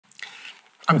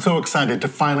I'm so excited to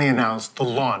finally announce the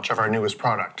launch of our newest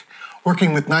product.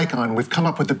 Working with Nikon, we've come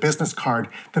up with a business card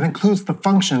that includes the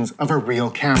functions of a real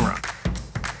camera.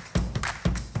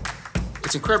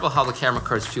 It's incredible how the camera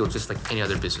cards feel just like any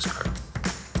other business card.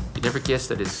 You never guess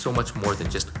that it's so much more than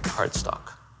just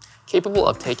cardstock. Capable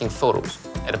of taking photos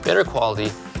at a better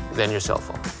quality than your cell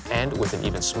phone, and with an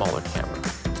even smaller camera.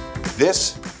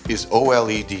 This is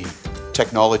OLED,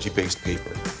 technology-based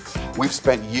paper. We've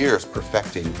spent years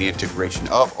perfecting the integration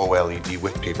of OLED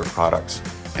with paper products,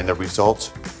 and the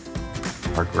results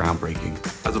are groundbreaking.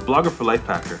 As a blogger for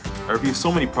Lifehacker, I review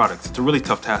so many products, it's a really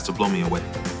tough task to blow me away.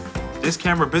 This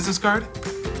camera business card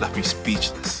left me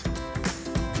speechless.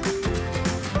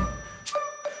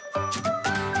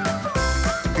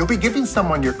 You'll be giving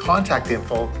someone your contact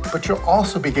info, but you'll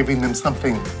also be giving them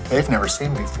something they've never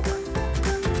seen before.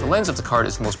 The lens of the card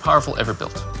is the most powerful ever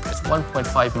built. It's 1.5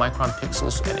 micron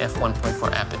pixels and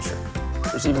f1.4 aperture.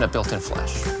 There's even a built-in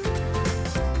flash.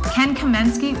 Ken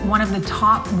Kamensky, one of the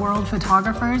top world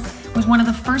photographers, was one of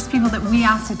the first people that we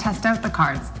asked to test out the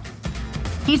cards.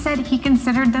 He said he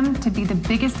considered them to be the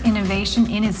biggest innovation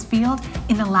in his field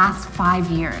in the last 5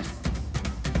 years.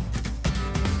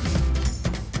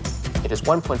 It is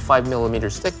 1.5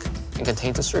 millimeters thick and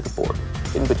contains a circuit board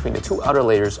hidden between the two outer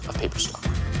layers of paper stock.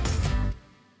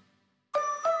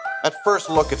 At first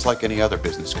look, it's like any other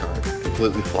business card,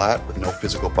 completely flat with no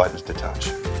physical buttons to touch.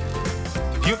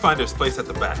 The viewfinder is placed at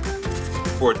the back,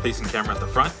 forward-facing camera at the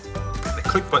front, and a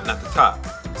click button at the top,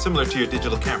 similar to your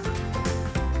digital camera.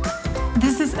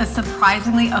 This is a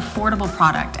surprisingly affordable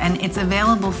product, and it's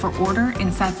available for order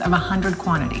in sets of 100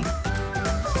 quantity.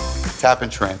 Tap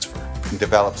and transfer, and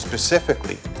developed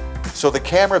specifically so the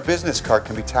camera business card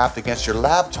can be tapped against your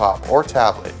laptop or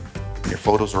tablet, and your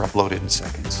photos are uploaded in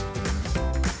seconds.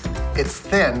 It's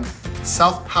thin,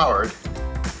 self-powered,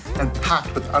 and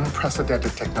packed with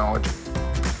unprecedented technology.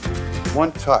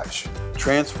 One touch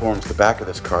transforms the back of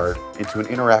this card into an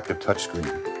interactive touchscreen,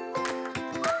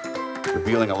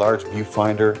 revealing a large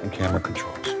viewfinder and camera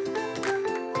controls.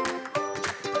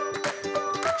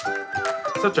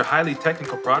 Such a highly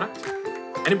technical product,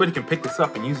 anybody can pick this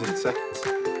up and use it in seconds.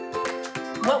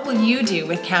 What will you do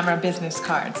with camera business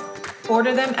cards?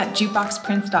 Order them at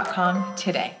jukeboxprints.com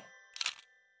today.